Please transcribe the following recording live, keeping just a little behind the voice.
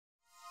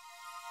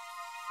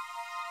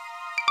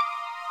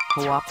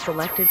Co-op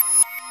selected.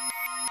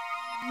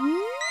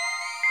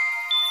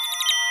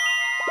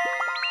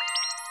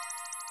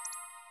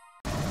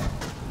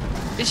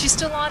 Is she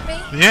still on me?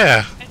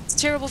 Yeah. It's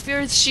terrible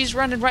fear. She's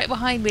running right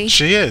behind me.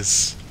 She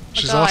is.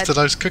 She's God. after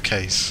those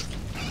cookies.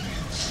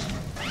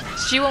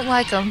 She won't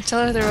like them.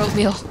 Tell her they're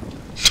oatmeal.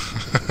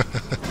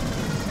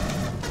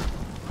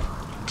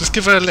 Just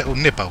give her a little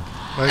nibble.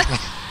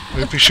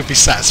 Maybe she'll be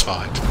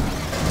satisfied.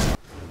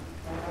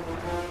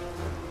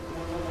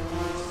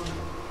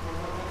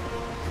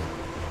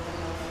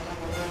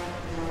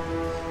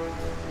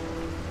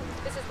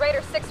 This is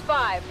Raider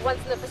 6-5.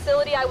 Once in the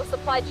facility, I will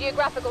supply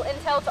geographical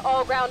intel to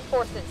all ground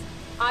forces.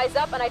 Eyes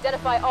up and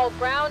identify all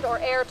ground or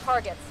air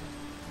targets.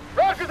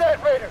 Roger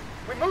that, Raider.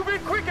 We move in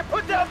quick and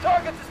put down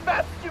targets as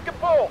fast as you can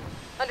pull.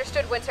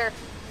 Understood, Winter.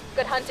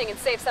 Good hunting and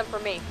save some for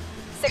me.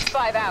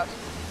 6-5 out.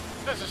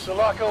 This is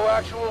Sulaco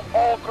Actual.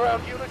 All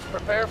ground units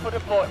prepare for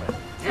deployment.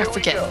 Here I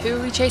forget. we go. Who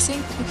are we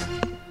chasing?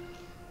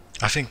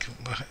 I think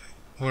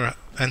we're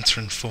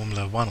entering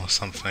Formula 1 or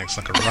something. It's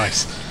like a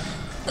race.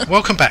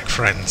 Welcome back,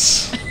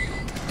 friends.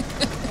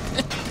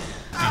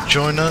 You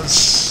join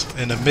us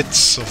in the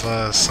midst of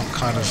some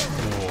kind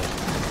of war.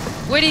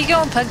 Where are you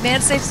going,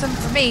 Pugman? Save some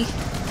for me.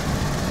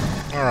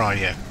 Where are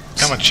you?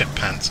 Come on,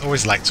 Chippants.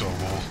 Always late to a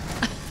war.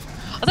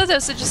 I thought that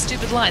was such a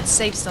stupid line.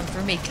 Save some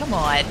for me. Come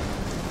on.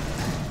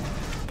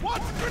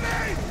 What's a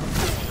grenade?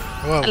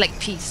 Well, I like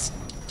peace.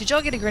 Did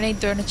y'all get a grenade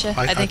thrown at you?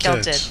 I think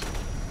y'all did.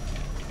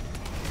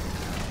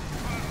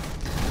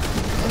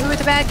 Who are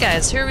the bad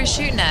guys? Who are we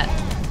shooting at?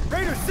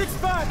 Raider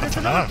 6-5. There's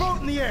another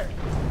boat in the air.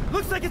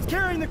 Looks like it's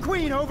carrying the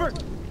Queen. Over. The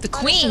Understood,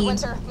 Queen?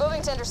 Winter.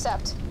 Moving to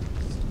intercept.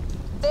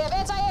 They have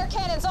anti-air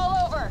cannons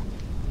all over.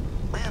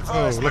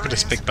 Oh, look at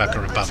this big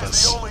bugger above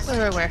us.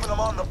 Where? Them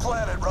on the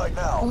planet right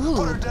now. Ooh.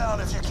 Put her down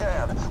if you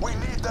can. We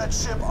need that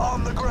ship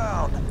on the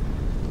ground.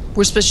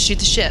 We're supposed to shoot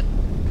the ship.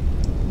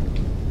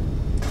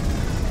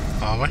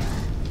 Are we?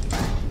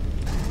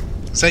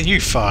 Is that you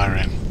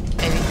firing?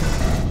 Maybe.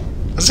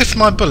 As if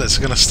my bullets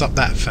are going to stop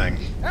that thing.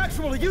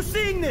 Actual, are you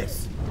seeing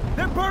this?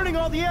 They're burning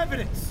all the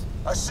evidence.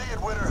 I see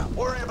it, Winter.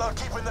 Worry about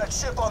keeping that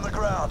ship on the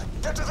ground.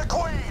 Get to the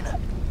Queen.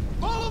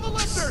 Follow the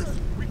lifters.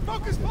 We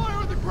focus fire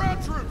on the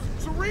ground troops,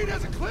 so Reed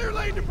has a clear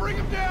lane to bring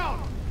them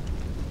down.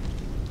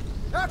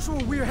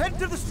 Actual, we're heading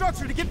to the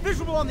structure to get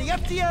visual on the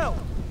FTL.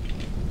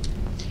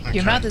 Okay.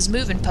 Your mouth is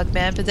moving,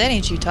 Pugman, but that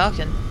ain't you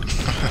talking.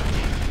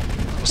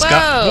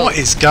 What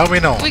is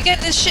going on? We get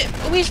this ship.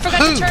 We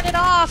forgot Who? to turn it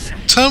off.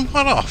 Turn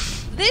what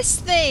off? This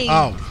thing.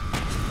 Oh.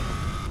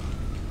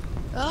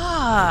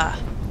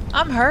 Ah,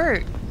 I'm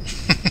hurt.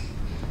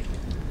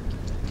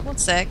 One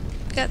sec.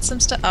 Got some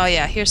stuff. Oh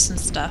yeah, here's some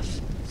stuff.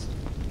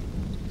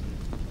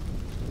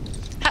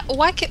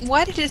 Why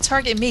did it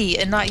target me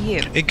and not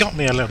you? It got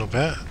me a little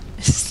bit.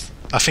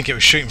 I think it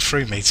was shooting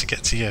through me to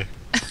get to you.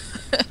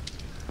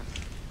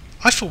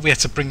 I thought we had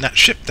to bring that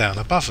ship down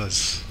above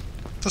us.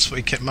 That's what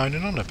he kept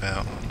moaning on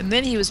about. And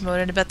then he was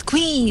moaning about the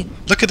Queen.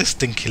 Look at this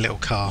dinky little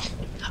car.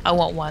 I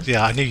want one.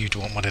 Yeah, I knew you'd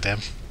want one of them.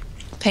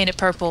 Paint it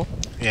purple.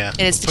 Yeah.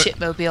 It is the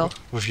Chipmobile.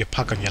 With your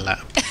pug on your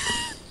lap.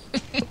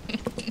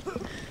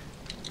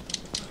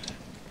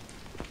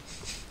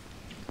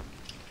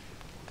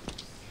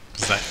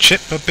 Is that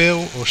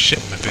Chipmobile or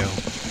Shipmobile?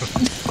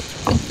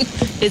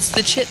 It's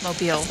the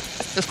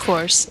Chipmobile, of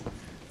course.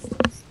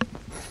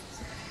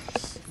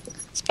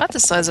 It's about the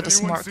size of a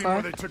smart car.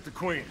 Where they took the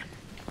Queen?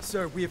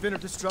 Sir, we have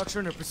entered the structure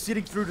and are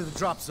proceeding through to the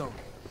drop zone.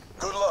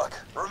 Good luck.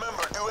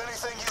 Remember, do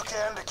anything you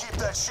can to keep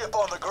that ship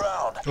on the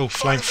ground. Oh,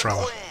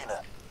 flamethrower.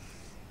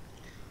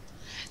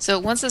 So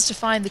it wants us to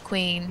find the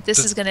Queen. This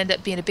is going to end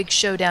up being a big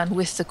showdown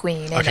with the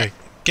Queen. Ain't Okay,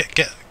 it?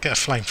 get a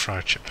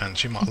flamethrower,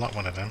 Chippants. You might like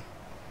one of them.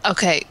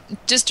 Okay,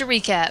 just to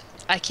recap,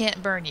 I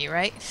can't burn you,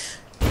 right?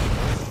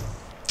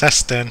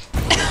 Testing.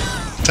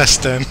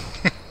 Testing.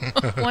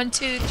 1,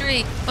 2,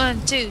 3.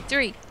 1, 2,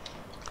 3.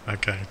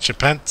 Okay,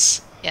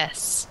 Chippants.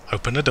 Yes.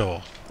 Open the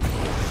door.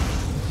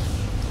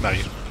 No,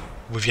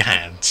 with your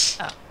hands.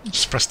 Oh.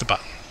 Just press the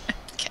button.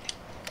 Okay.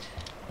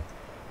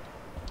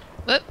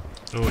 Whoop.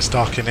 Oh, it's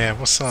dark in here.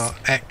 What's that?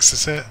 X,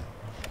 is it?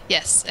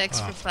 Yes, X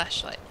for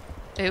flashlight.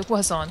 It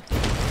was on.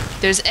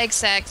 There's egg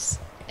sacs.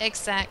 Egg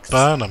sacs.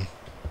 Burn them.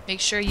 Make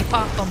sure you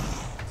pop them.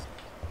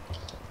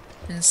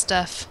 And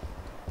stuff.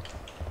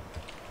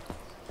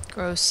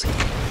 Gross.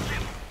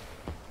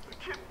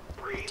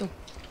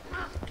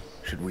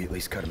 Should we at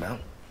least cut him out?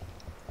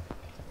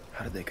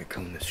 How did they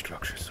cocoon this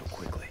structure so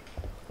quickly?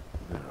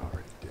 They're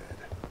already dead.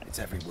 It's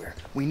everywhere.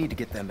 We need to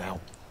get them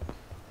out.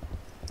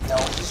 No,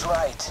 he's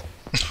right.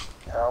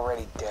 They're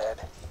already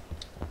dead.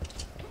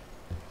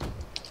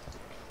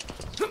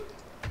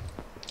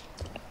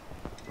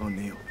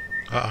 O'Neill.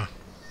 Uh-oh.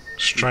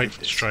 Straight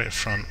in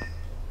front.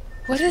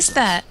 What is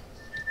that?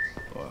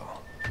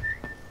 Well,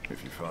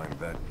 if you find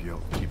that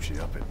guilt keeps you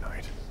up at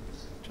night,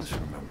 just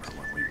remember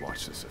when we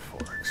watched the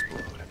Sephora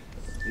explode.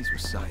 These were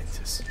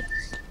scientists.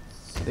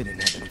 They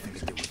didn't have anything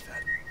to do with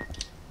that.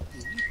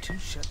 You two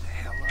shut the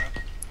hell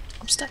up.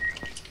 I'm stuck.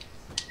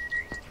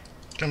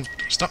 Come,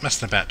 stop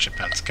messing about,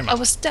 Chippants. Come on. I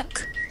was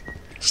stuck.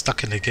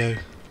 Stuck in the goo.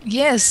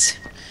 Yes.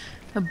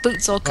 Her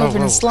boots all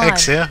covered in slime.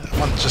 Eggs here.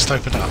 One just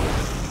opened up.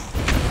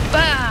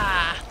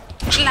 Bah!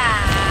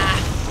 Blah!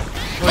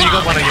 Well, you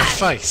got one on your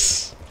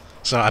face.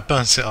 So I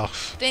burnt it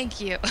off.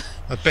 Thank you.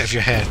 A bit of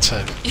your hair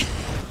too.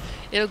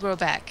 It'll grow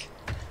back.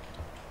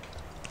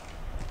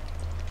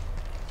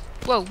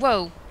 Whoa,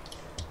 whoa.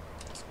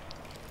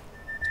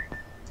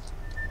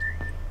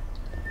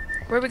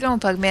 Where are we going,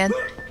 Pugman?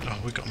 Oh,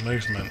 we got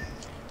movement.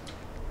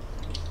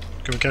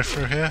 Can we go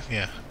through here?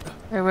 Yeah.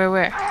 Where?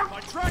 My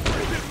tractor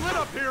is getting lit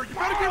up here. You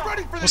better get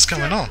ready for this. What's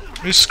going on?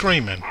 Who's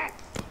screaming?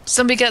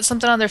 Somebody got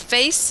something on their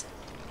face?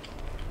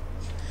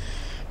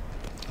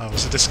 Oh,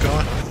 was it this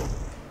guy?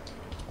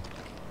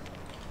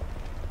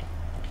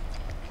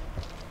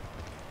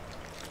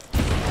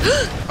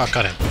 I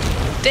got him.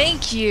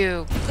 Thank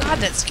you. God,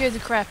 that scared the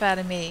crap out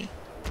of me.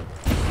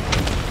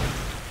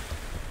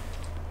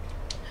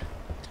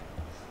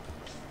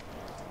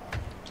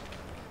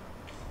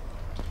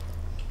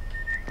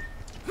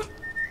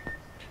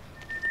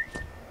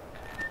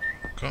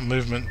 Got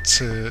movement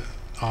to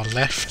our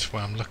left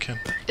where I'm looking.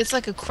 It's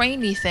like a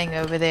craney thing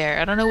over there.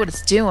 I don't know what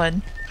it's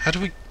doing. How do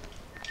we...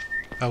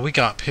 Oh, we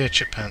got up here,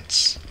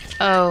 Chippants.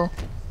 Oh.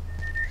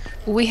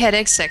 Well, we had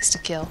XX to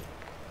kill.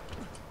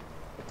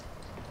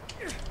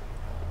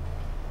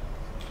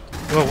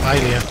 Whoa,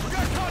 alien.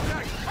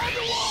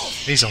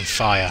 He's on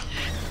fire.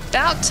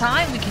 About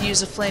time we can use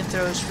the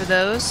flamethrowers for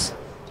those.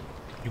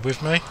 You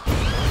with me?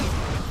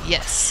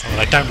 Yes. Oh,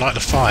 they don't like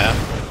the fire.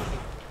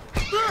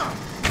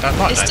 Don't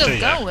like It's that, still do you?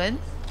 going.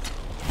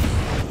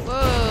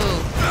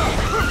 Whoa.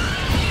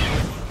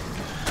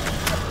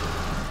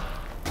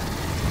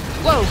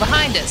 Whoa,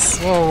 behind us.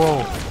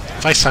 Whoa.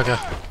 Face hugger.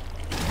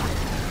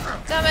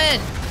 Come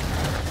in.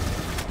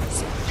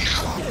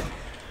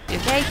 You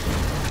okay?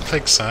 I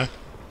think so.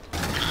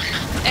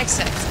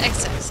 XX.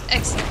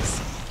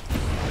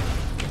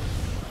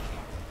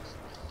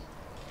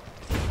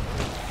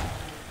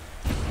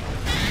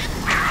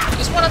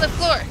 There's one on the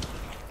floor.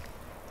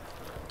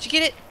 Did you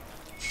get it?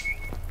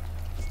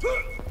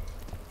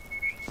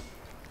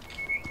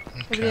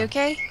 Everybody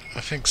okay?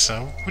 I think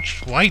so.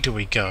 Which way do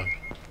we go?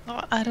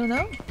 Oh, I don't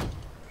know.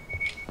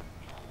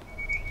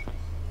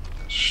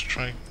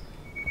 Straight.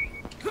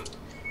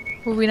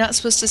 Were we not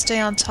supposed to stay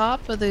on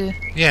top of the...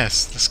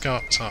 Yes, let's go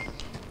up top.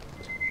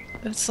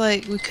 It's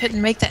like we couldn't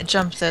make that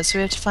jump though, so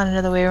we have to find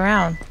another way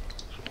around.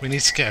 We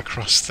need to get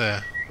across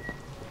there.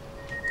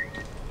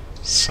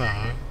 So...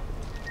 How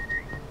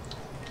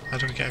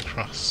do we get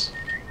across?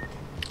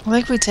 I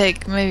think we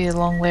take maybe a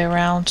long way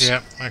around.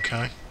 Yep,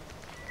 okay.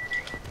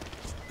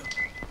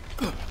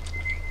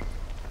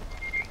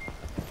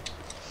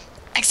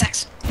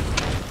 XX.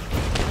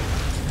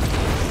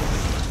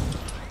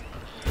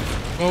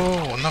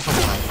 Oh, another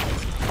one.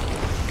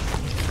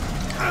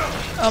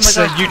 Oh my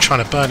So god. you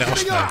trying to burn it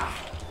off now?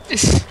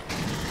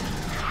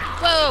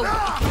 Whoa!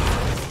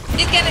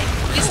 He's getting...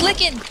 He's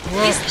licking!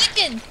 Whoa. He's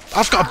licking!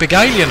 I've got a big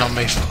alien on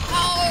me.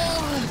 Oh!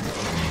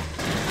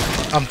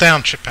 I'm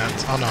down,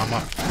 Chippants. Oh no, I'm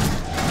up.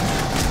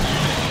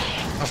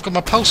 I've got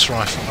my pulse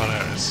rifle. Oh,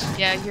 there it is.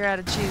 Yeah, you're out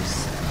of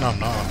juice. No, I'm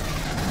not.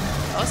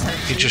 I was out of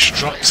He juice. just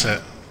dropped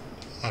it.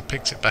 I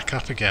picked it back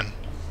up again.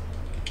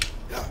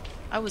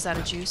 I was out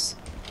of juice.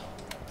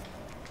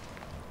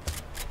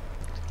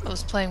 I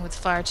was playing with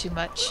fire too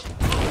much.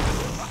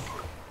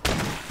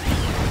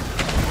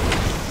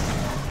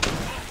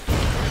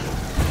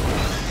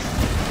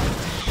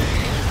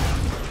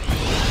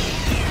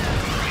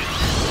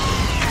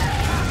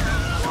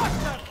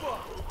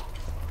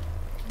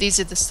 These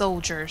are the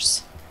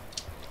soldiers.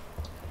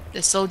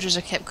 The soldiers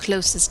are kept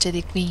closest to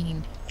the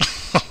queen.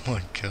 Oh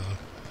my god.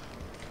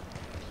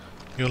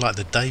 You're like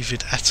the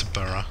David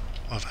Attenborough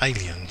of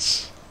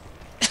Aliens.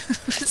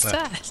 What's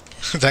that?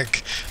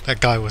 that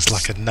guy was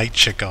like a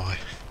nature guy.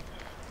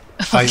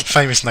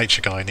 Famous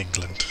nature guy in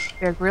England.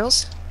 Bear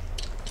Grylls?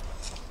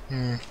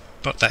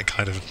 Not that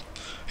kind of...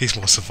 He's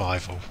more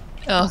survival.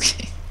 Oh,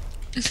 okay.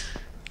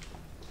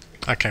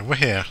 Okay, we're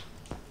here.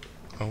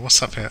 Oh,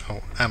 what's up here?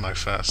 Oh, ammo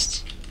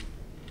first.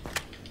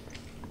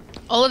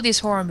 All of these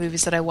horror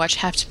movies that I watch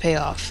have to pay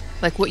off.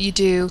 Like what you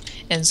do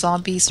in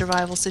zombie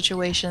survival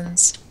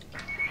situations.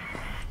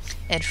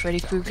 And Freddy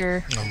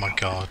Krueger. Oh my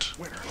god.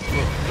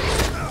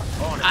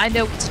 I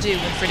know what to do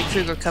when Freddy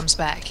Krueger comes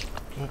back.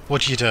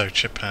 What do you do,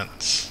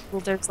 Chippants? Well,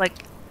 there's like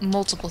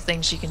multiple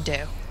things you can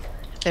do.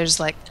 There's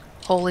like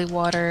holy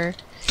water.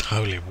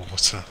 Holy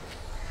water.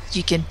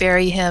 You can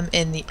bury him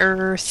in the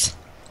earth.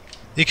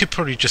 You could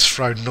probably just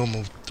throw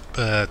normal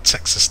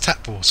Texas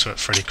tap water at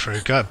Freddy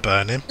Krueger and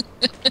burn him.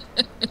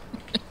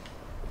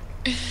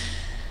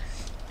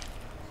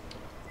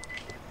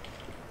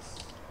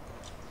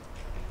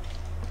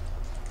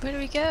 Where do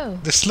we go?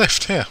 This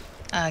lift here.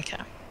 Okay.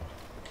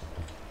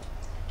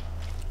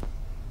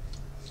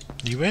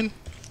 You in?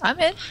 I'm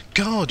in.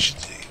 God,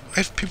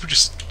 if people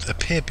just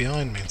appear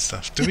behind me and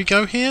stuff. Do we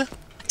go here?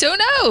 Don't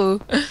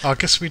know. Oh, I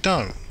guess we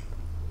don't.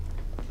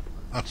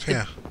 Up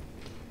here.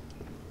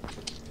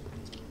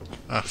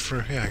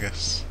 Through here, I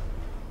guess.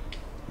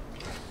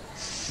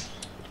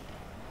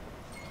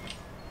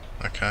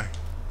 Okay.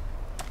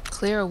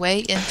 Clear away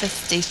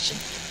infestation.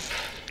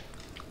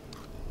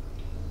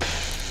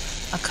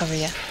 cover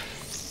you.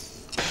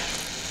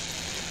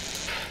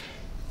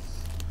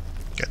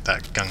 Get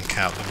that gunk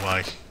out of the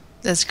way.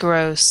 That's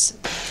gross.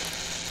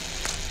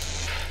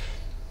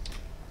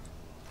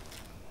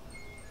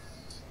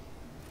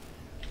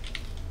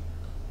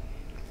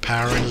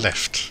 Powering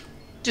left.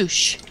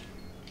 Douche.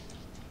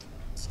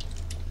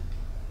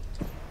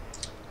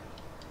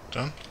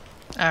 Done?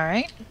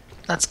 Alright.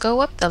 Let's go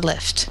up the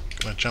lift.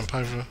 Can I jump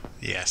over?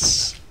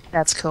 Yes.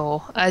 That's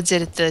cool. I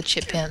did it the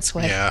Chippants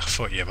way. Yeah, I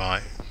thought you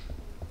might.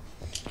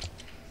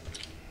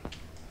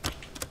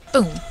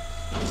 Boom.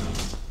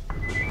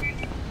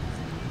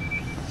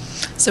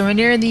 So we're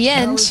nearing the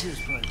How is end.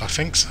 this place? I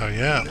think so,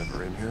 yeah.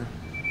 Never in here?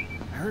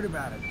 I heard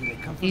about it. Do they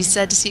come from You here?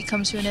 sad to see it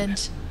come to an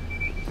end?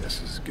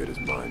 Guess as good as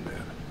mine,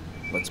 man.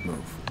 Let's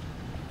move.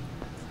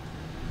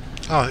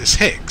 Oh, it's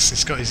Hicks.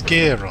 He's got his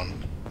gear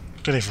on.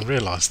 Didn't even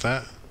realise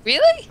that.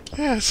 Really?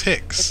 Yeah, it's But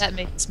Hicks. that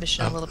makes this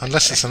mission a little bit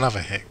Unless better. it's another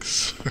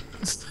Hicks.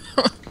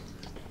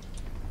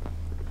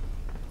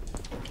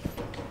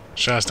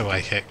 Show us the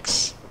way,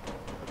 Hicks.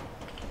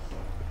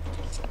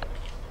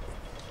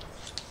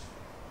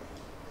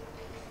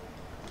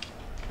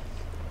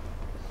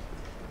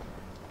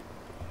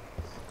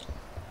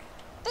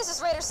 This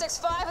is Raider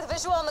 6-5 with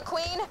visual on the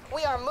Queen.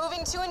 We are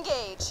moving to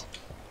engage.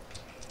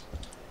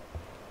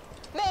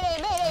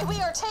 Mayday, mayday,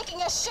 we are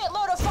taking a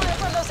shitload of fire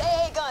from those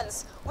AA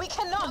guns. We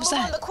cannot move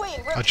on the Queen.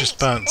 Repeat, just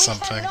burnt we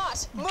something.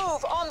 cannot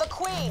move on the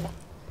Queen.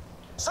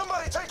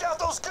 Somebody take out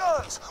those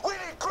guns! We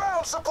need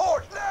ground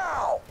support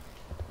now!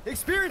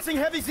 Experiencing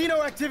heavy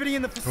Xeno activity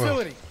in the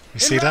facility. you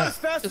see En route that? as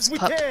fast as It's we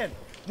pup. can.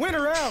 Win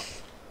her out.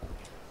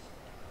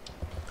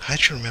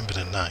 How'd you remember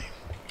the name?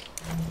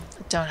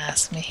 Don't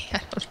ask me.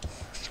 I don't.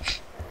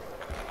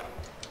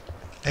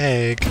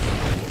 Egg.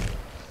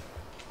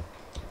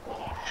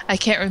 I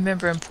can't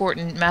remember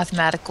important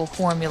mathematical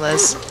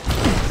formulas.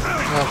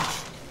 Well,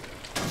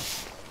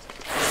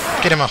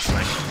 get him off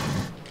me.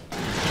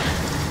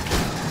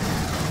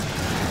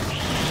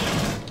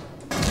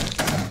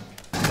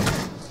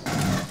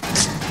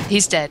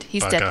 He's dead.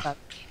 He's dead. Bugger. Pup.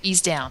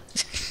 He's down.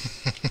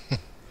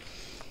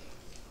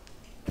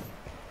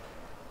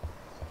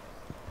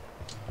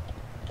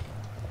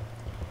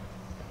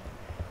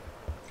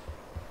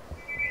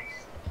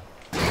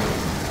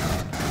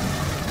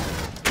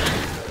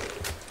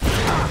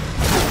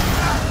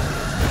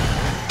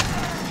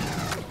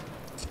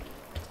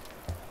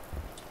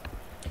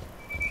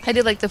 I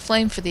did like the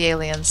flame for the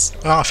aliens.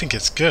 Oh, I think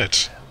it's good.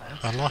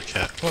 I like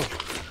it. Whoa.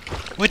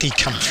 Where'd he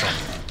come from?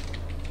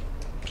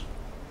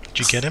 Did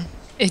you get him?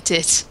 It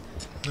did.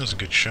 That was a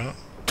good shot.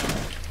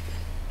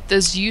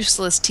 Those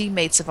useless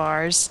teammates of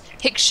ours.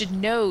 Hicks should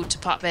know to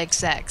pop egg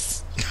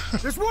sex.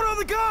 There's one on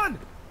the gun.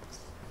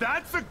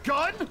 That's a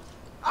gun?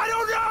 I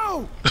don't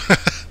know.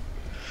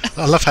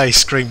 I love how he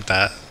screamed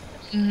that.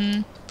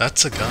 Mm-hmm.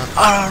 That's a gun.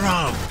 I don't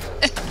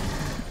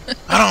know.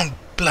 I don't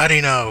bloody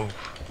know.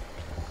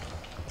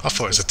 I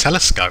thought it was a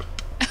telescope.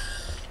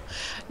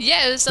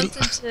 Yeah, it was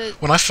something to...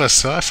 When I first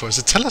saw it, I thought it was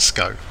a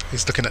telescope.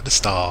 He's looking at the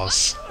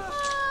stars.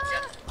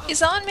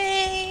 He's on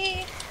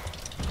me!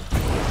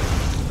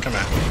 Come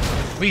on.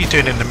 What are you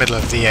doing in the middle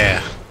of the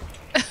air?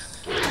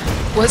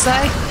 Was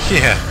I?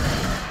 Yeah.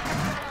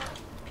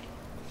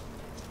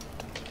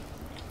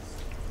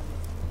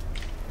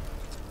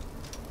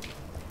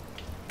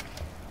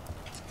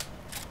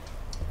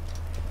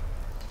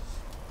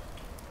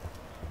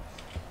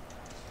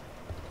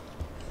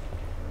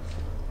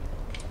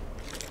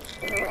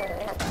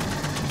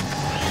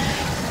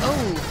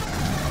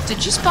 Oh.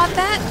 Did you spot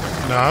that?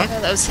 No?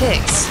 Oh, that was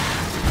Hicks.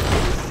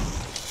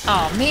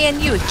 Oh man,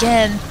 you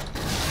again.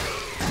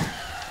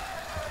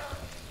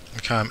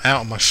 Okay, I'm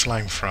out of my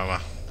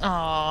flamethrower.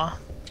 Aw.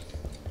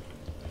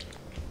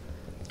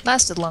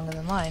 Lasted longer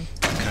than mine.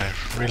 Okay,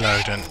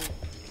 reloading.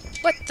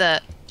 What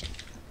the?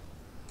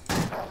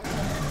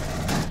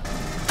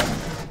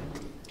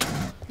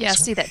 Yeah, I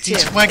see that too.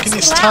 He's wagging It's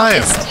his still out.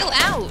 tail. It's still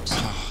out.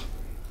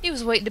 He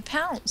was waiting to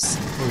pounce.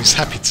 Well, he's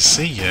happy to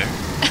see you.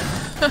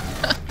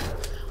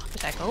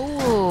 Like,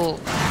 oh.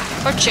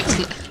 Or chicks.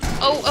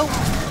 Oh, oh.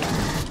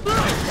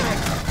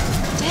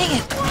 Dang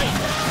it.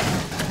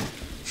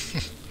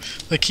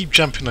 They keep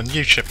jumping on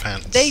you,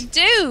 Chippants. They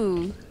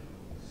do.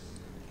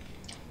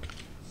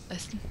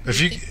 Have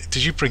you?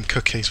 Did you bring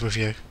cookies with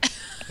you?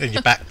 In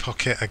your back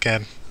pocket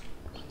again?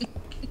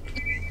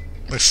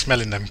 We're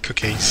smelling them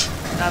cookies.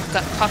 I've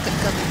got pocket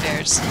gummy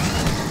bears.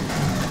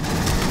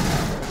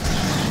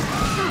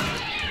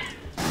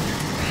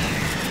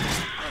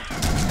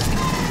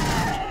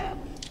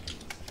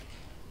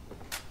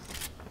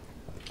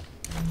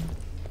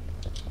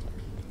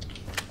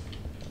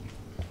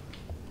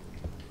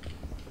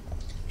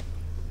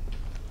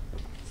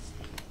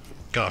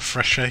 Got a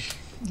freshie?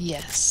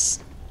 Yes.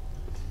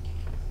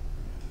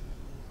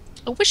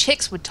 I wish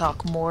Hicks would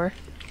talk more.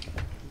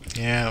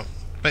 Yeah,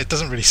 but it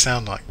doesn't really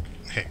sound like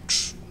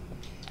Hicks.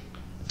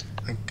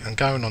 And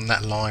going on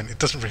that line, it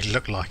doesn't really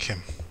look like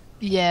him.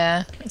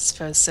 Yeah, I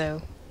suppose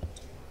so.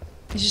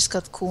 He's just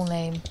got the cool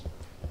name.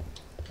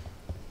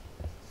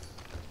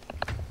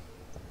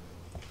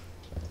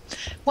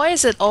 Why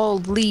is it all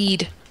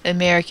lead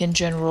American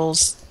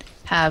generals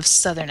have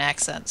southern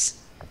accents.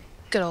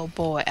 Good old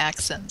boy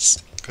accents.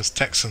 Because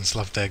Texans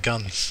love their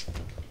guns.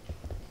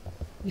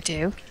 We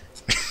do.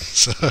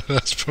 So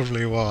that's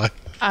probably why.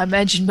 I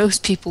imagine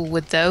most people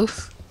would, though.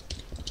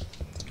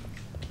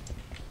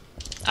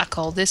 I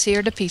call this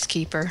here the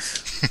peacekeeper.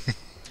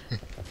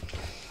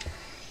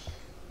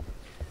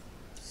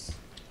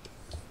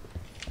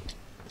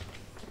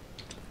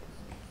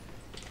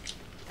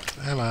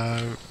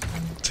 Hello.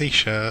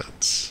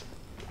 T-shirts.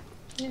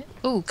 Yeah.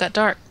 Ooh, got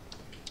dark.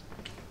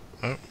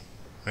 Oh,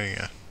 there you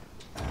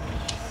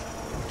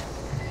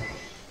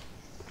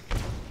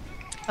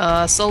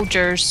go.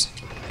 Soldiers.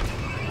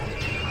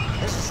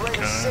 This is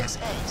Raider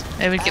 6-8.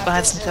 Maybe we get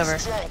behind some cover.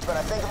 But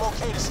I think I'm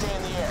okay to stay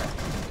in the air.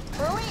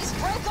 Ruiz,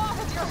 break off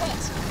with your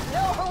hit.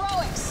 No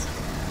heroics.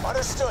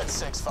 Understood,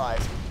 6-5.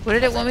 What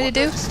did it want me to do?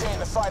 We're good to stay in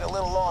the fight a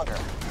little longer.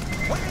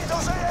 We need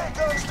those AA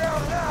guns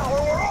down now,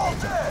 or we're all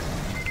dead.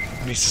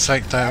 We need to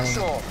take down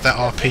that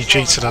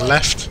RPG to the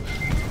left.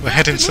 We're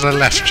heading to the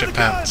left,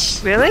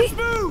 Chippants. Really?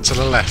 To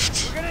the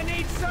left. We're gonna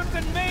need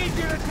something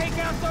major to take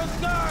out those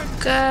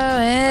guns.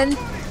 Going.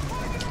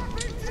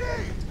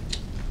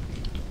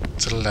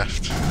 To the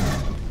left.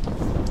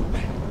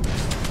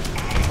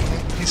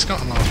 He's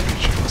got an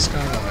RPG. What's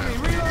going on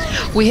here?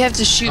 We have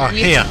to shoot. Oh,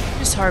 we here. have to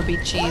use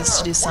RPGs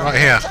to do something. Right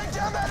here.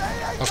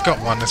 I've got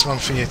one. There's one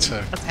for you too.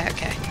 Okay,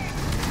 okay.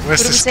 Where's What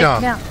do we this take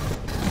gun? now?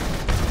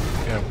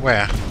 Yeah,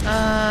 where?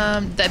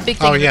 That big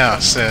thing. Oh in the yeah,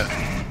 front. that's it.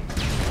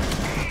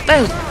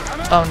 Boom.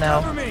 Oh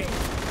no.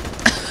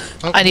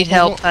 Oh, I need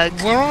help, Pug.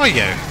 Where are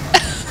you?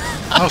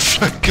 Oh,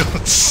 for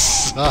God's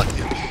sake.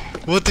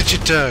 What did you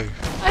do?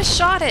 I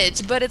shot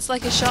it, but it's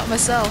like I shot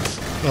myself.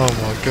 Oh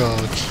my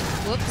God.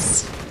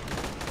 Whoops.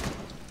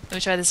 Let me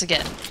try this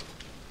again.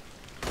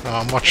 Oh,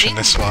 I'm watching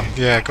this one.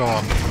 Yeah, go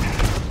on.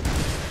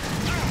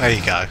 There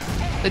you go.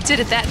 But did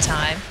it that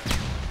time.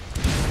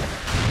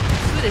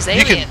 Ooh, there's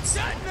You can- aliens.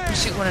 We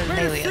shoot one of the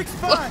aliens.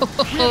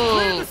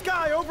 Whoa!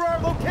 Sky over our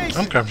location.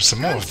 I'm grabbing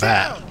some more of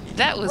that.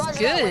 That was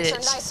Roger that, good. Winter.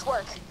 Nice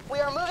work. We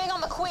are moving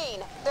on the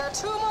Queen. There are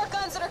 2 more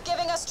guns that are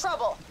giving us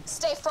trouble.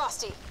 Stay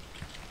frosty.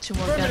 2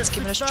 more guns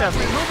giving us 6-5, trouble.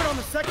 we're moving on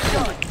the second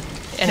gun.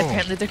 And Oh.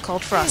 apparently they're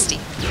called Frosty.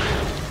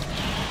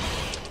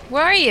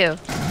 Where are you?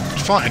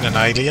 Fighting an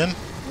alien.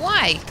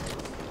 Why?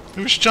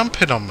 He was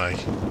jumping on me.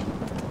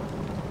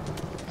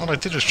 All I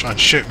did was try and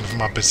shoot him with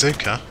my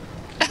bazooka.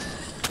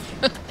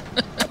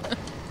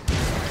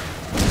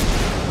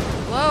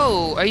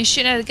 Whoa, are you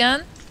shooting at a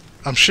gun?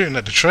 I'm shooting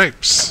at the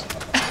troops.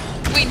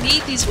 We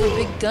need these for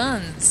big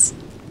guns.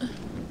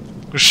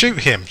 Well, shoot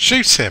him!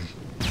 Shoot him!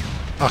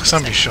 Oh,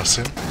 somebody shot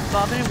him.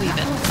 Bobbing and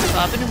weaving.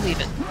 Bobbing and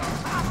weaving.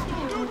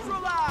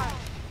 Neutralize.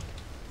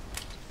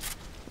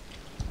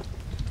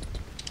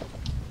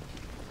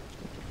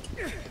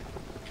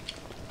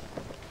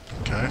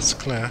 Okay, it's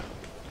clear.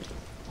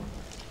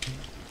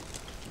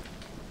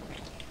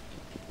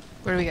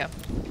 Where do we go?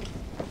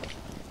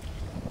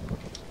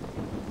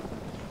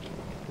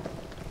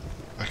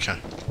 Okay.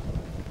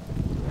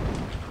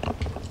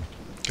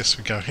 Guess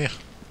we go here.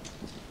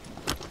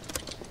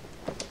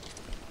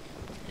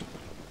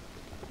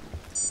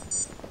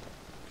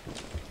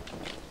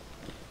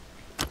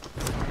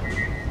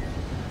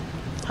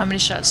 How many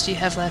shots do you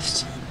have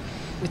left?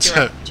 With your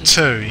RPG?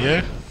 Two,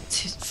 you?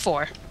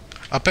 4.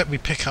 I bet we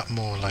pick up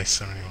more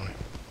later anyway.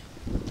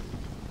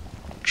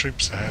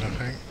 Troops ahead, I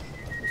think.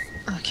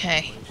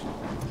 Okay.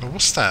 Oh,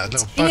 what's that? A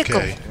little Vehicle.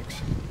 buggy?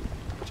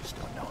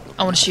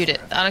 I want to shoot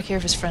it. I don't care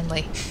if it's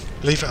friendly.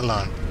 Leave it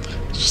alone.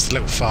 It's just a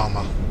little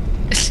farmer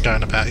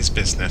going about his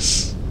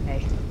business.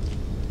 Okay.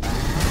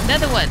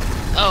 Another one.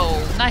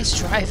 Oh, nice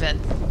driving.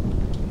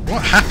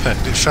 What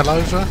happened? It fell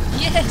over?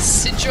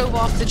 Yes, it drove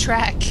off the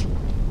track.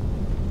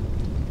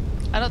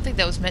 I don't think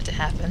that was meant to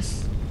happen.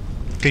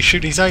 Did he shoot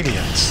these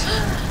aliens?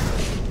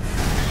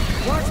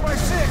 Watch my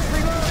 6,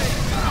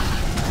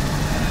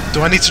 reloading.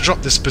 Do I need to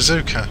drop this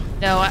bazooka?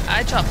 No,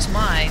 I dropped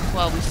mine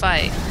while we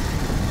fight.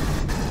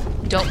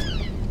 Don't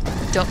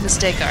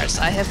mistake ours.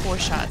 I have 4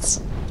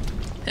 shots.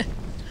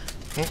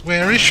 Well,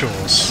 where is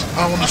yours?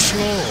 Oh, on the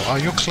floor. Oh,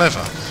 you're clever.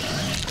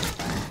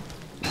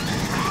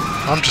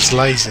 I'm just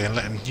lazy and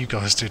letting you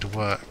guys do the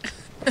work.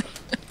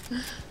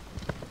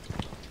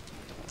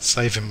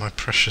 Saving my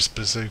precious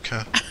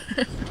bazooka.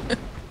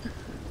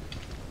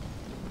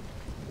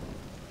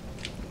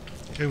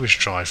 Who was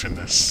driving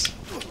this?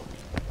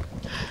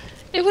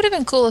 It would have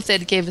been cool if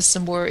they'd gave us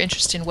some more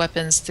interesting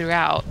weapons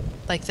throughout,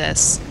 like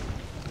this.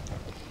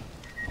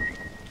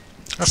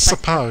 I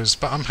suppose,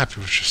 but I'm happy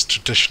with just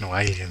traditional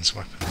aliens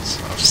weapons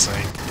that I've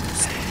seen.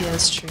 Yeah,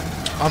 that's true.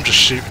 I'm just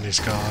shooting these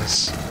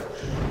guys.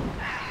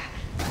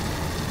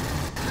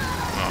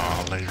 Oh,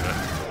 I'll leave it.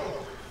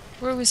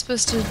 Where are we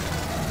supposed to...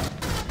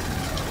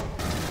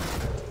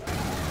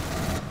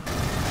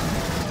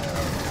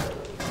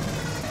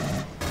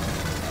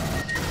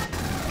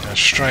 Yeah,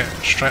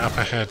 straight up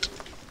ahead.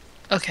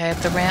 Okay, up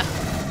the ramp.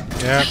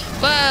 Yeah.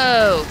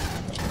 Whoa!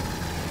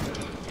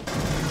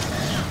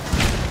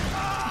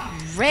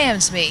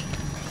 Rams me.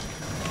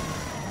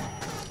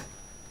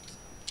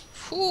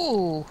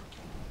 Whew.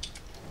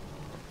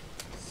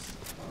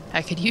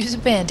 I could use a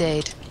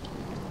band-aid.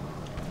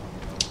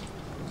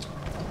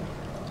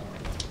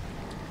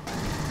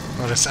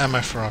 Well, there's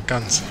ammo for our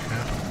guns,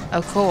 yeah?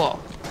 Oh, cool.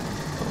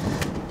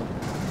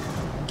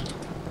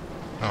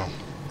 Oh,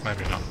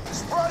 maybe not.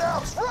 Spread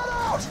out! Spread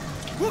out!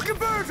 We'll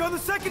converge on the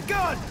second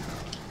gun!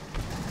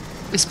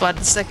 We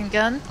spotted the second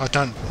gun. I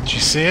don't... Did you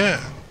see it?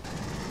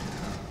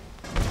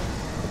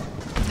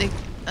 They,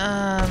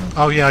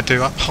 Oh yeah, I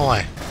do. Up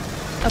high.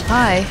 up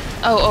high.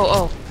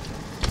 Oh.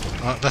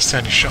 That's the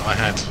only shot I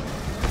had.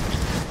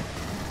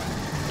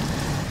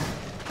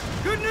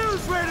 Good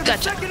news, Raider!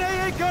 Gotcha. The second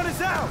AA gun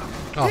is out!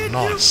 Oh, Did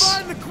nice. you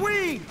find the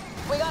Queen?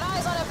 We got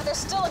eyes on it, but there's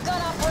still a gun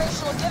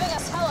operational giving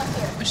us hell up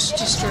here. We should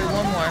Get it destroy down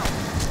one now. more.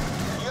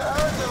 You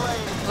heard the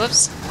lady.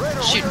 Whoops.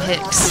 Raider, Shooting we're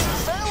Hicks.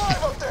 Stay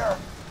alive up there.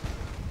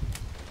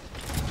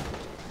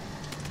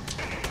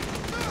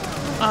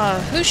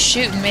 Who's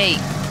shooting me?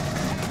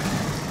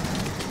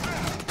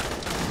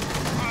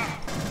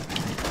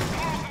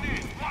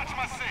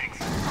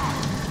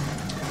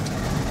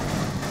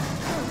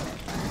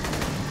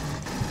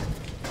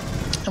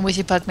 I'm with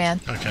you, Pugman.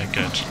 Okay,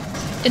 good.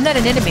 Isn't that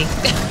an enemy?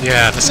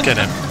 Yeah, let's get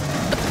him.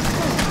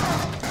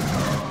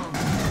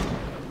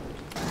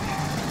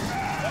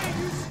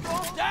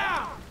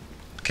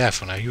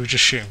 Careful now, you were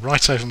just shooting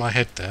right over my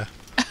head there.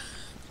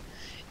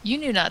 You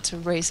knew not to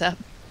raise up.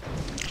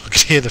 I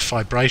could hear the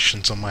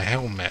vibrations on my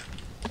helmet.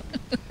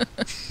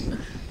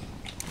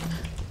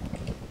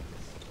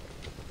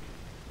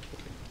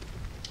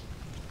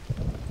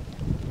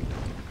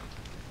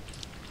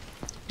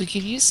 We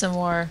could use some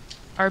more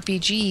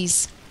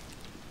RPGs.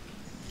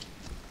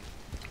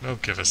 They'll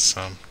give us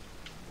some.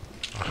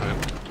 I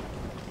hope.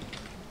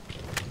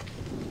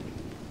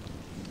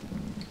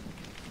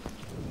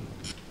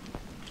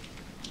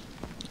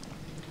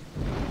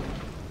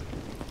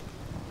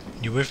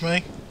 You with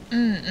me?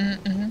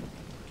 Mm-hmm.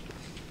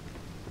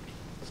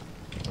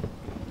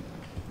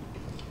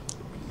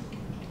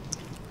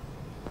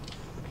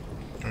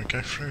 Can we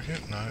go through here?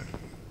 No.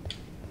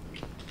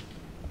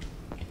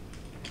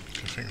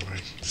 I think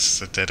this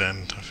is a dead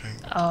end, I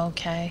think.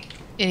 Okay.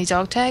 Any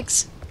dog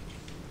tags?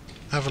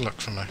 Have a look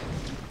for me.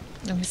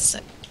 Let me see.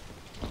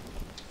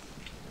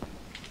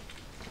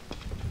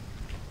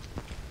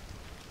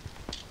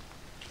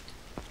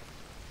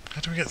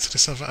 How do we get to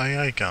this other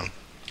AA gun?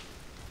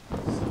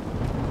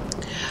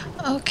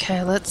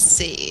 Okay, let's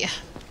see.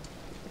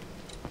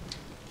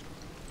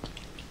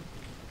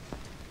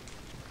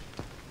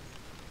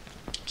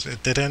 Is it a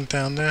dead end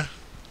down there?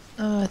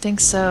 Oh, I think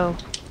so.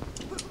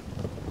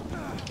 Can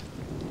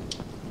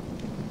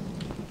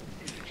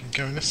you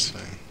go in this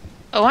thing?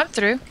 Oh, I'm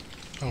through.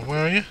 Oh,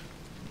 where are you?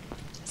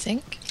 I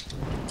think.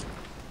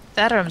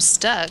 That or I'm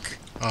stuck.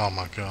 Oh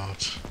my god.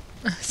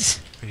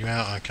 Are you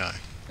out? Okay.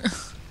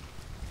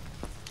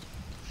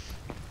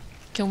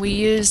 Can we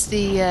use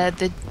the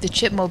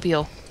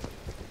Chipmobile?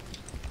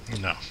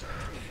 No.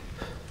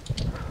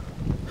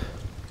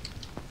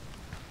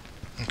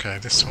 Okay,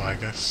 this way I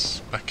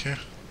guess. Back here.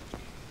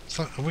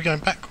 So, are we going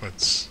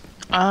backwards?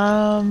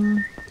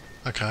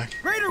 Okay.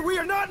 Raider, we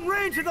are not in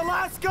range of the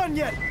last gun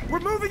yet! We're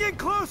moving in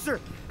closer!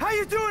 How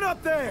you doing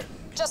up there?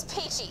 Just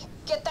peachy.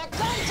 Get that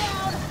gun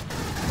down!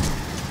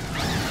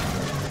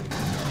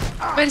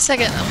 Wait a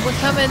second, we're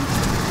coming.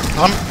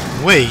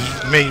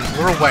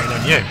 We're all waiting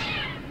on you.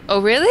 Oh,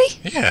 really?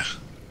 Yeah.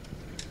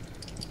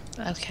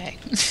 Okay.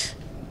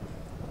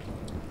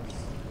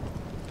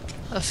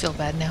 I feel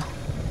bad now.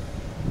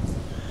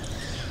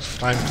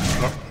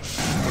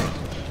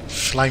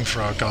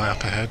 Flamethrower guy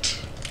up ahead.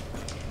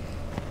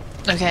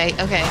 Okay.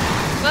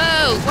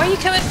 Whoa! Why are you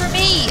coming for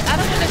me? I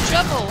don't want to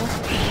trouble.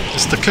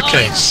 It's the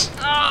cookies.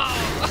 Oh.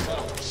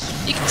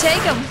 You can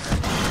take them.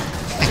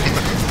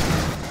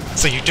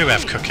 So you do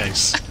have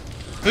cookies.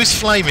 Who's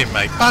flaming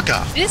me?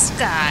 Bugger! This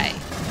guy.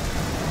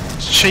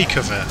 Cheek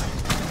of it.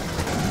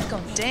 Go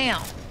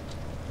down.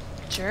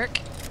 Jerk.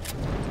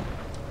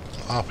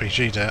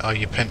 RPG there. Oh,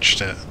 you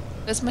pinched it.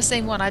 That's my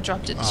same one. I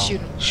dropped it to Oh,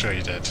 shoot him. sure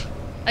you did.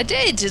 I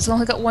did. It's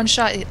only got one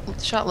shot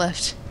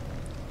left.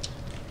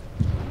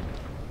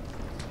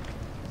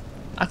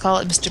 I call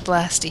it Mr.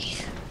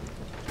 Blasty.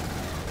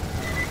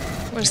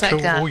 Where's that Call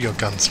gun? all your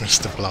guns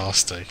Mr.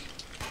 Blasty.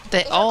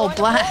 They all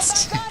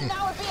blast. Gun,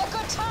 now would be a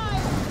good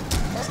time.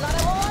 There's not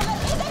a war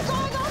that isn't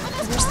going off in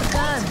this Where's the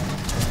gun?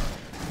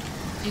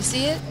 You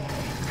see it?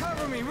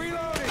 Cover me,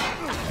 reloading!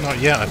 Not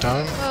yet, I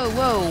don't.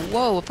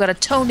 Whoa. I've got a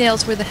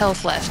toenail's worth of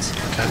health left.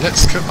 Okay,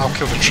 I'll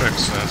kill the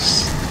troops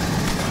first.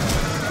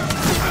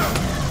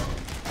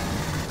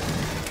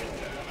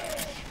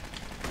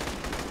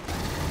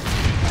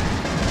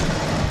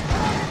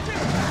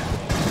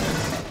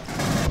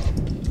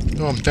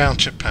 Oh, I'm down,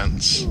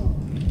 Chippants.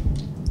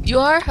 You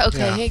are? Okay,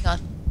 Yeah. hang on.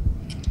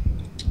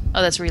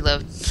 Oh, that's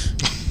reload. Okay,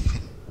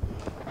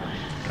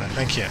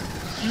 thank you.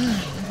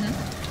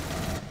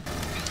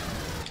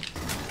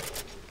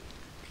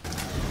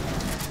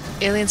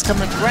 Aliens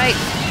coming right.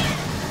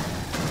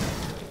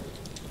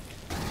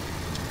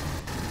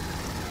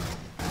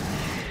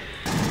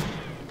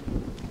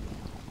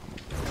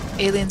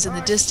 Aliens in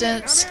the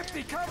distance. I'm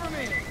empty, cover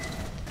me!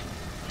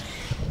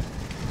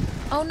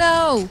 Oh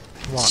no!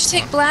 What? Did you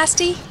take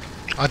Blasty?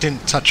 I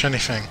didn't touch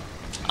anything.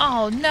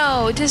 Oh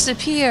no, it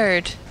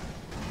disappeared.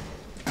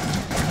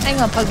 Hang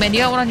on, Pugman, you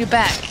got one on your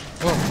back.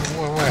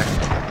 Where?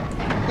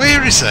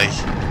 Where is he?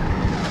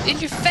 In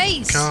your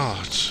face!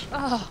 God.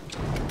 Oh.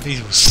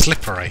 He was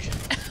slippery.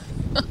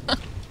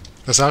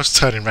 As I was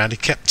turning around, he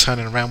kept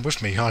turning around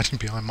with me, hiding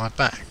behind my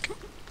back.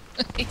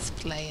 He's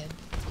playing.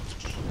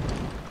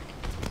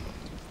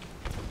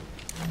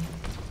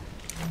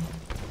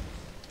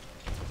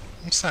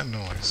 What's that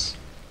noise?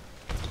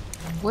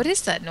 What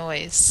is that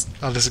noise?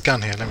 Oh, there's a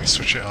gun here. Let me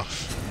switch it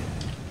off.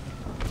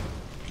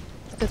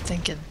 Good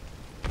thinking.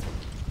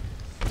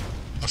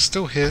 I'm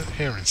still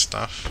hearing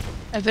stuff.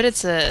 I bet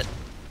it's the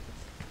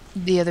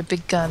other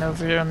big gun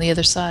over on the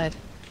other side.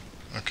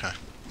 Okay.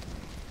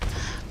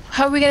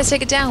 How are we gonna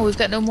take it down? We've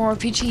got no more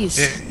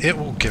RPGs. It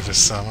will give us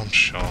some, I'm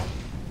sure.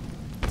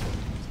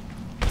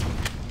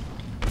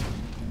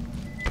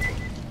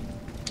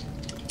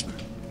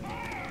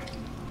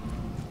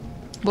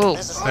 Whoa.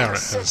 There it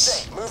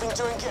is. Moving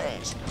to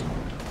engage.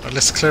 Right,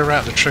 let's clear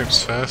out the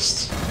troops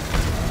first.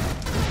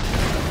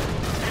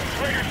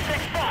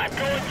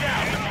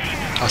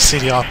 I see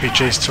the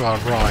RPGs to our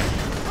right.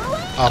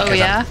 I'll get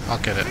yeah? it. I'll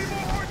get it.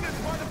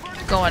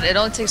 Go on, it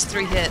only takes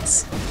 3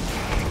 hits.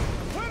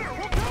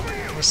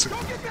 What's the...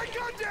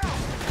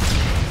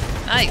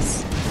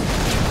 Nice.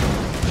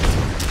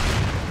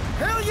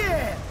 Hell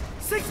yeah!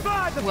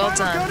 6-5, the Well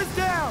final done. gun is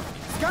down.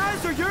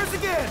 Skies are yours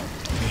again.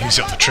 Use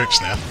it on the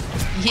troops now.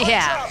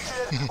 Yeah.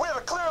 Good job, kid. We have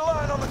a clear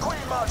line on the Queen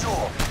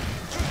module.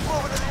 Keep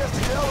moving to the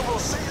FTL and we'll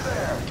see you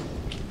there.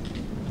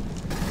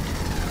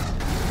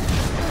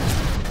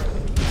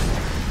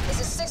 This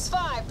is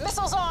 6-5.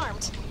 Missiles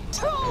armed.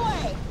 2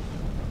 away.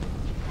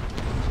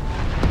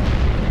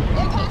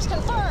 Impact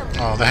confirmed.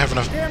 Oh, they're having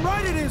a Damn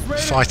right it is,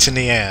 Raider. fight in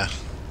the air.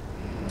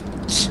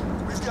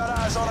 We've got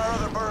eyes on our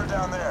other bird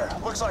down there.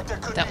 Looks like there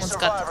could That be one's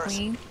got the survivors.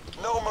 queen.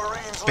 No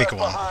Marines Big left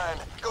one. behind.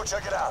 Go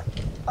check it out.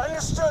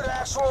 Understood,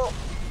 Axel.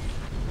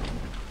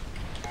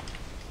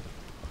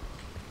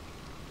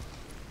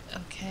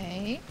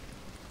 Okay.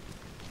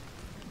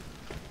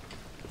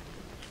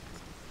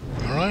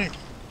 Alright.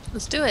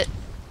 Let's do it.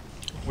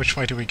 Which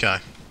way do we go?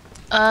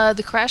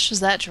 The crash was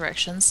that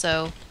direction,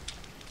 so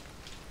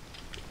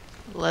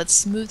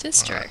let's move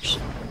this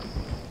direction.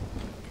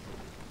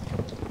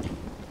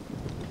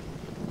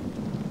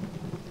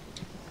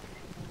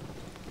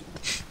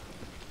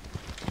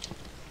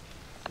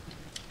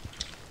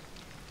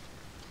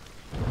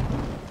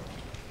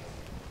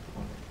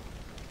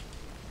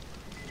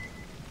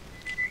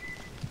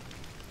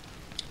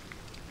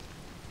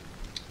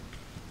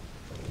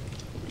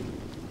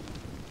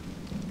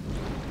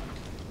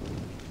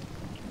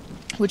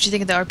 What'd you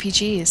think of the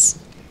RPGs?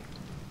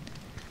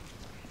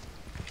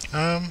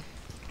 Yeah,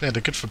 they're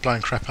good for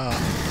blowing crap up.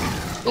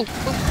 Oh,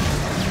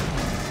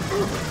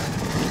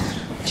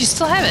 Do you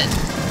still have it?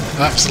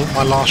 That's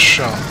my last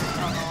shot.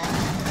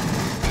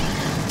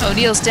 Oh,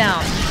 Neil's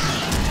down.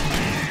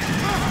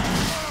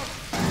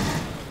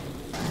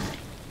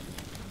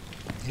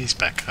 He's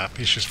back up.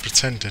 He's just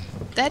pretending.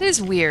 That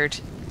is weird.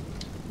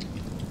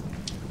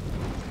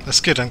 That's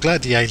good. I'm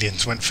glad the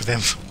aliens went for them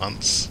for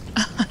once.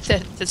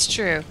 That's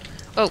true.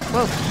 Oh,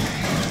 whoa.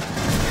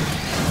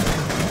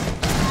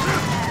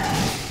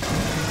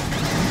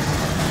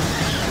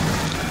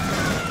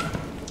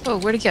 Oh,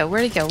 where'd he go?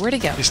 Where'd he go? Where'd he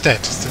go? He's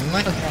dead, didn't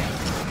they? Okay.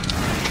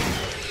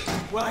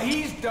 Well,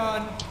 he's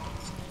done.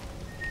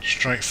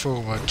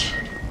 Straightforward.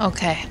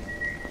 Okay.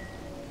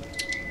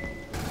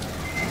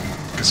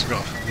 Guess we've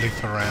got to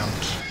loop around.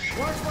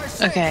 Watch my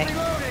six, Okay.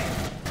 reloading.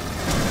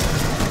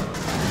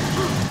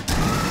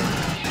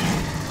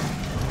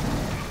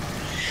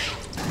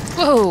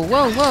 Whoa,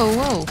 whoa, whoa,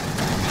 whoa.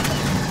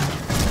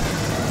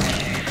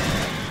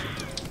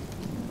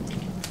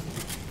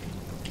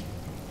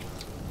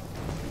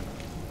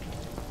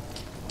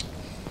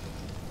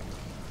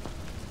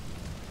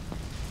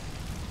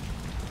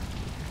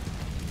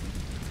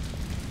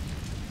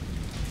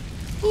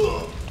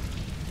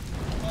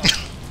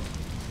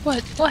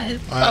 What? What?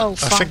 I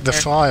think the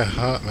fire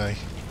hurt me.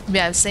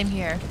 Yeah, same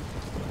here.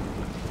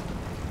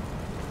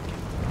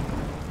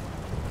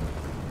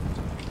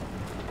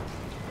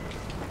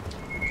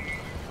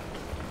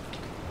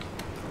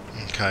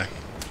 Okay.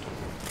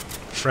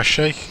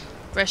 Freshy.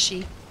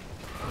 Freshy.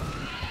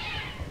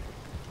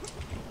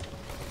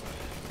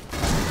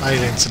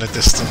 Aliens in the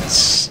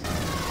distance.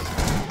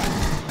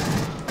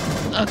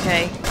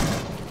 Okay.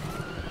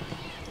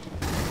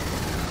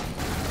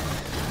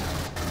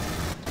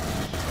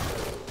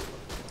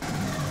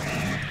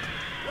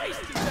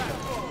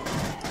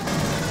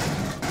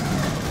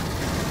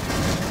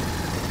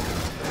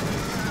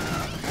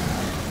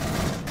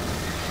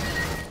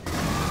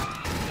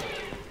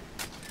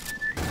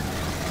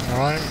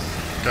 Alright,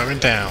 going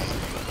down.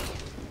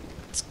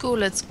 Let's go,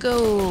 let's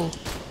go.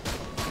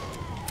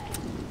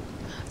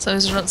 As long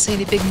as we don't see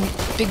any big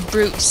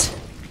brutes.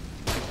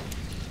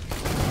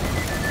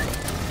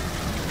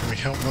 Can we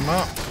help them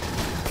up?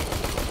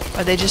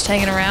 Are they just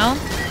hanging around?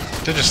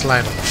 They're just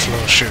laying on the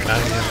floor shooting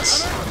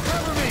aliens.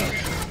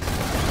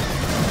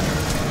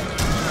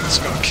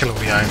 Just gotta kill all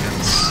the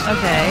aliens.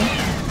 Okay.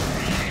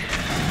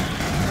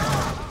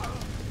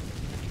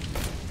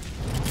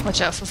 Watch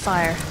out for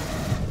fire.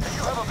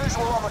 You have a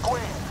visual on the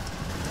Queen.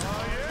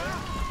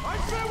 Yeah? I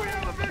say we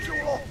have a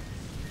visual.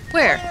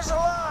 Where? Queen is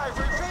alive.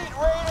 Repeat,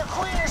 Raider.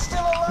 Queen is still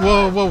alive.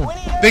 Whoa,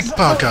 whoa, big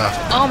bugger!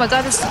 Oh my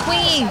god, it's the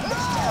queen!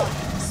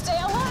 Stay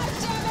alive,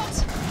 damn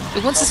it!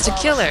 It wants us to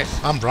kill her.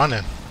 I'm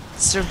running.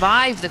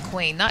 Survive the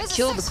queen, not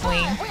kill the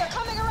queen. We are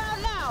coming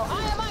around now.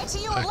 IMI to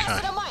you and Okay.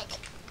 less than a mic.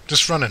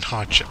 Just run and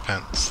hide,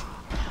 Chippants.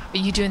 Are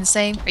you doing the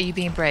same? Are you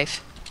being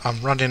brave?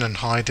 I'm running and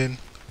hiding.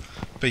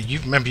 But you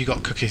remember you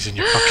got cookies in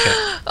your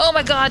pocket. Oh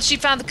my god, she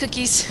found the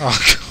cookies.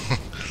 Oh, God.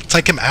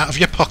 Take them out of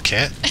your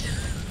pocket.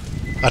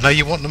 I know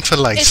you want them for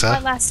It's my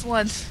later. last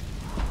one.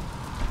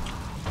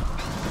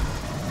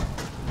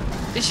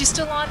 Is she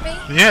still on me?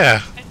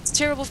 Yeah, It's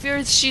terrible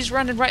fear she's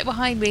running right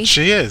behind me.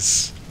 she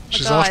is.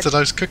 She's God. after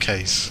those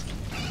cookies.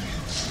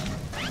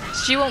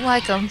 She won't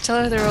like them.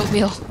 Tell her they're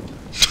oatmeal.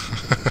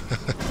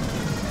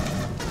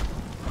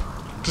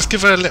 Just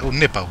give her a little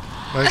nibble.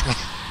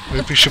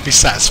 Maybe she'll be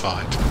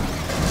satisfied.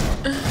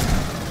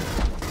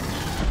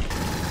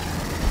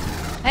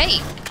 Hey!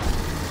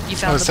 You Oh,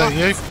 found is the that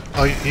you? box.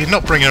 Oh, you're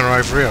not bringing her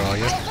over here, are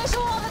you?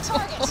 Visual on the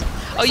target.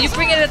 Oh, you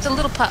bring it at the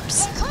little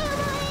pups. Clear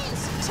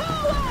Marines. Tow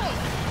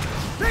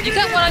away. You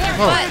got one on your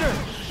Oh.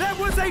 butt. That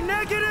was a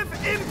negative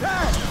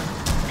impact.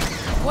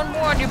 One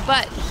more on your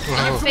butt.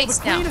 On your Whoa. face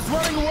The now. Queen is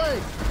running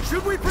away.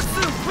 Should we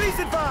pursue? Please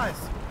advise.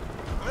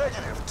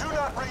 Negative. Do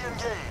not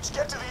re-engage.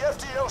 Get to the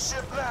FTL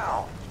ship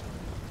now.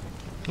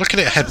 Look at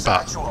it This is headbutt.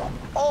 actual.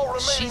 All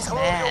remaining She's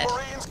Colonial mad.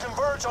 Marines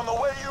converge on the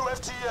Wayu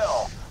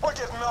FTL. We're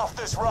getting off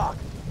this rock.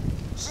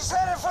 She's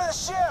headed for the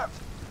ship.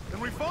 Then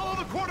we follow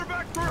the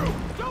quarterback through.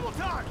 Double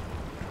time.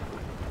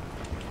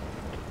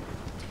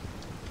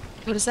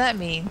 What does that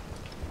mean?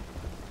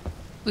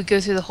 We go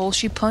through the hole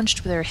she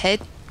punched with her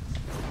head?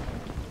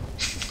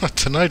 I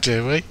don't know,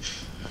 do we?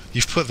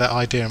 You've put that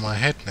idea in my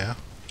head now.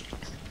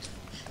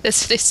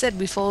 That's what they said.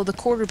 We follow the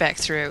quarterback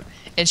through.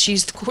 And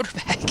she's the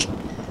quarterback.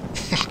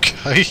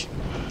 Okay.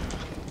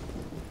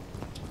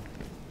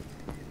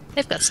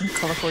 They've got some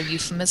colourful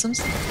euphemisms.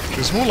 It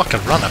was more like a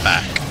runner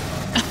back.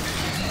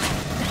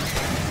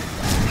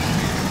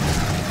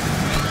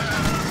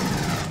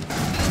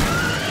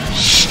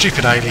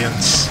 Stupid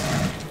aliens.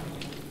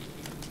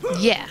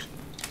 Yeah.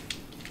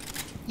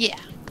 Yeah.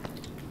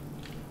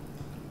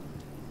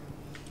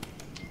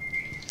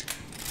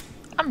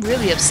 I'm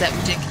really upset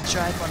we didn't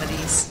drive one of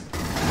these.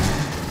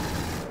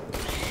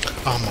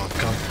 Oh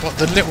my god, what,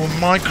 the little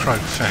micro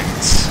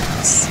things?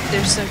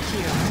 They're so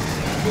cute.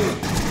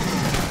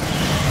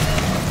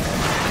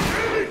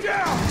 Enemy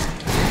down.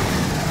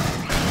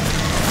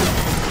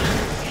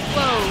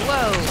 Whoa,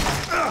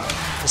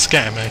 whoa. It's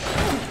getting me.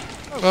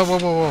 Whoa, whoa,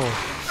 whoa, whoa.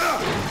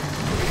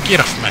 Get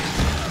off me.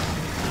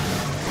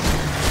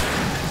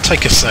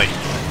 Take a seat.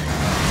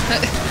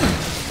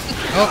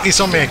 Oh, he's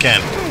on me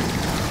again.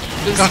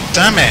 God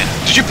damn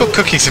it. Did you put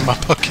cookies in my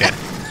pocket?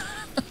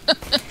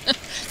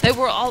 They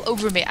were all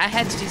over me. I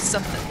had to do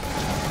something.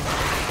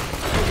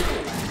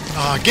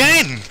 Oh,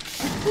 again!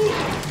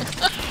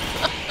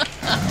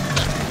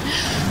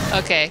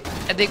 Okay,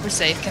 I think we're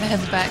safe. Can I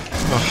have the back?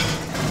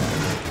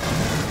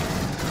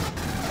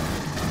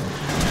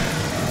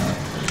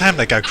 Damn,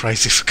 they go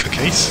crazy for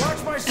cookies.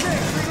 Watch my six.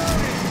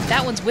 Reloading.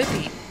 That one's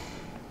whippy.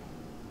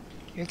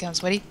 Here it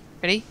comes. Ready?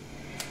 Ready?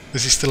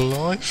 Is he still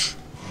alive?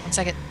 1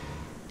 second.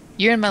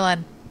 You're in my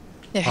line.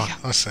 There you Oh,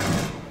 I see.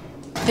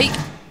 go. Peek.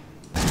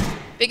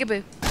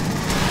 Peekaboo.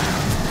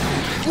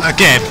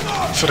 Again,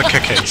 for the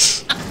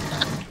cookies.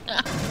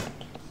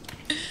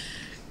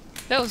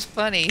 That was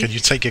funny. Can you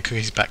take your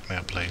cookies back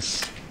now,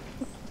 please?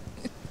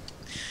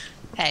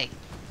 Hey,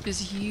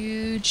 there's a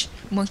huge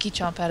monkey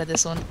chomp out of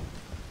this one.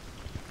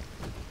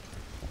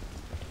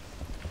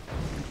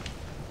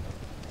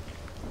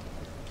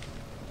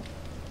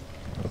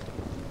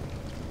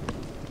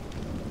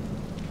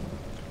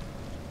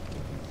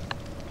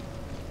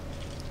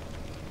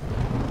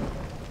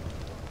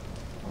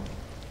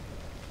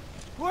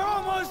 We're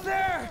almost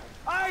there.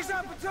 Eyes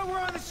up until we're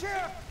on the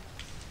ship.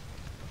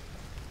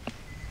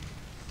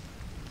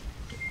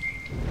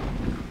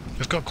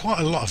 We've got quite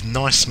a lot of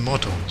nice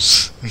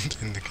models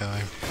in the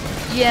game.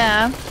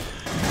 Yeah.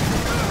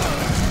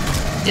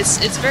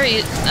 It's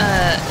very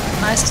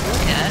nice to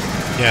look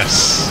at.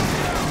 Yes.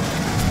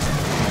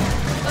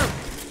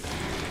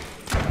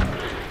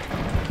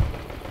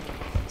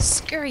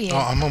 Scurrying. Oh,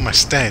 I'm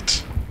almost dead.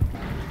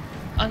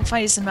 I can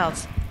find you some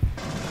mouth.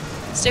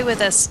 Stay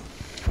with us.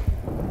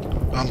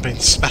 I'm being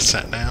spat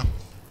at now.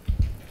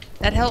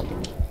 That help?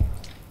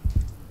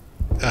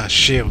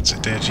 Shields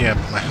it did, yeah,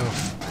 but my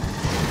health.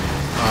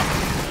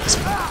 Oh,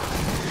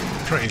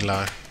 it's pretty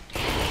low.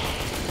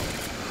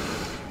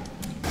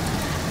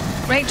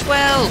 Rank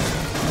 12!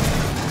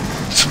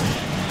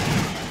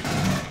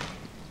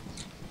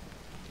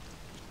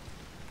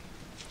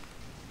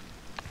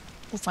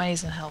 We'll find you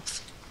some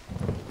health.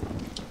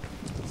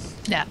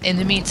 Now, in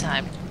the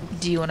meantime,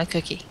 do you want a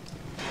cookie?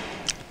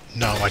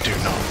 No, I do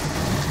not.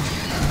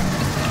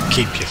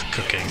 Keep your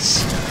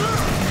cookies.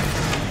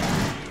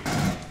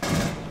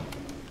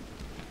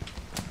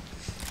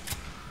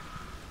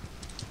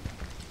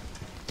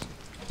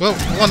 Well,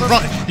 one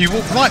right. You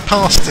walked right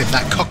past him,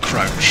 that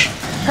cockroach.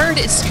 Heard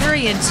it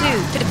scurrying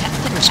too.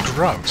 It's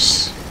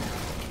gross.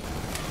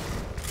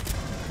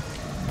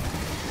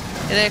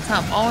 Here they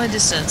come, all in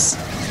distance.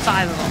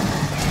 5 of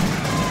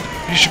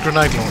them. Use your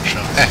grenade launcher.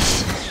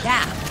 F.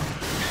 Yeah.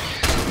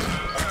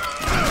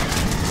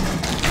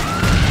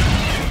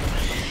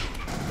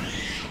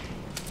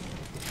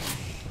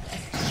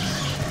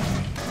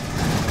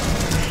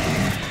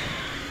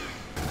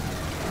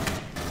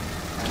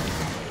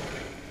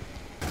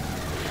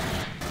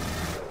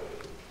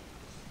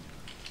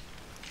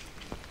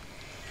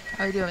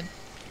 How are you doing?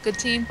 Good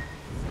team?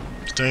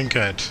 Doing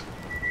good.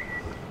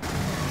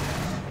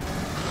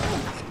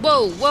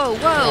 Whoa, whoa,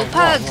 whoa, Oh,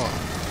 Pug! what?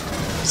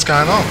 What's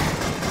going on?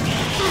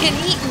 Getting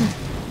eaten!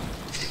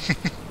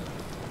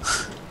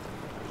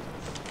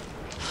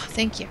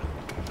 Thank you.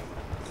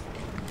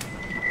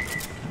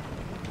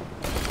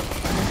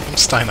 I'm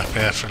staying up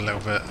here for a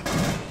little bit.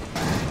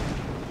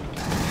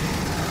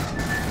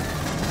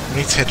 We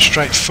need to head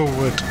straight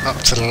forward up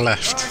to the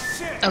left.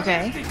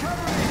 Okay.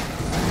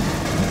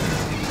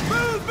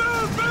 Move,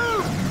 move,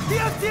 move! The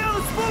FTL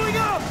is pulling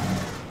up!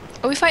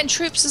 Are we fighting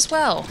troops as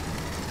well?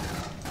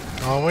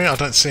 Are we? I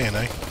don't see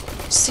any.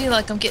 See,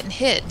 like I'm getting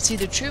hit. It's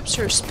either troops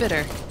or a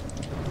spitter.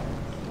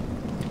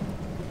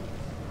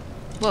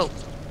 Whoa.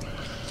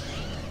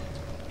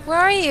 Where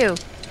are you?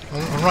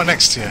 I'm right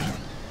next to you.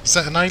 Is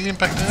that an alien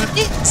back there?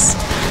 Hicks!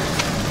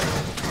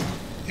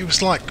 It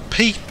was like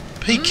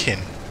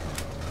peeking.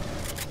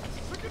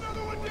 Took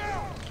another one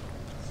down!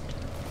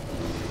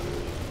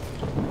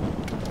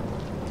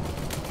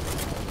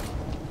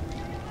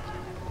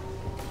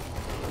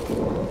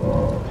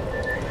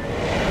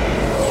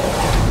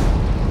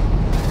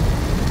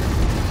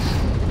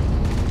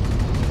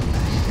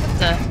 What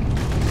the?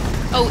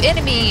 Oh,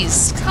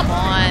 enemies! Come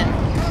on!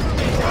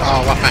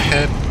 Oh, up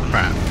ahead.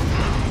 Crap.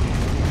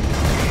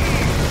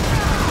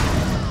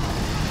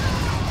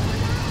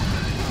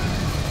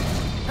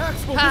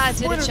 Axel, Ha! this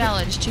is Did a Winter.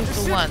 challenge, 2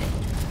 for 1.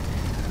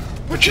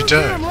 What'd you do?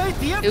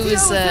 It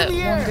was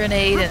one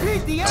grenade and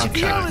Repeat, the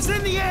FTL Okay. is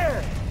in the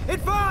air!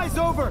 Advise,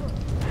 over!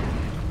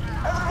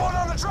 Everyone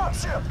on the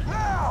dropship,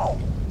 now!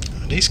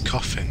 Are these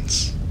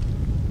coffins?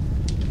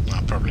 No,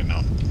 probably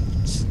not.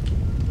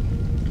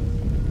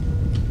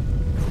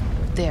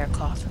 They're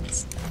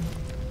coffins.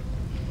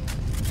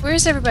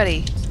 Where's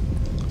everybody?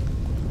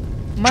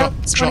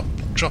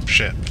 Drop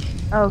ship.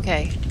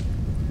 Okay.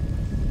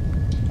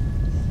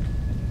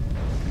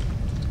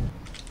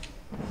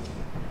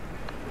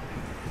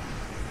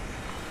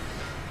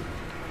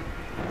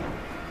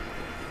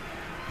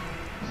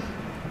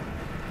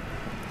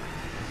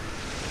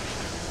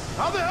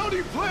 How the hell do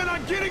you plan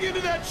on getting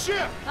into that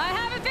ship? I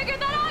haven't figured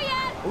that out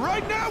yet!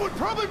 Right now would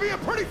probably be a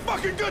pretty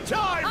fucking good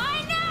time!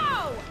 I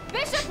know!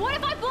 Bishop, what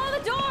if I blow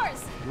the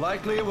doors?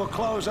 Likely it will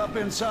close up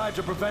inside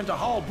to prevent a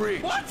hull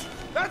breach. What?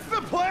 That's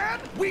the plan?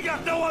 We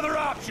got no other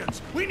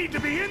options. We need to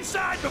be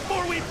inside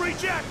before we breach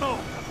Atmo.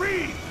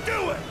 Reed,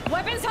 do it!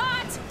 Weapons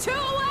hot! 2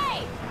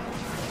 away!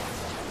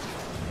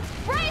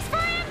 Brace for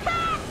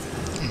impact!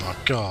 Oh my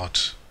god.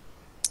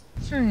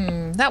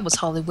 That was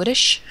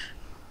Hollywoodish.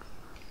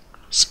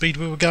 Speed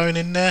we were going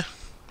in there,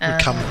 we'd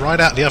come right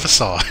out the other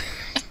side.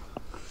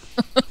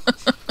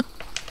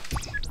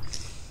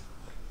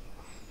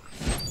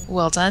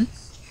 Well done.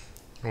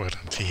 Well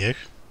done to you.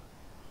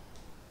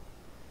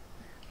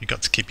 You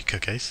got to keep your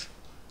cookies.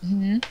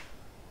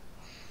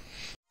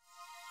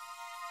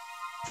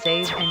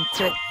 Save and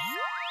quit.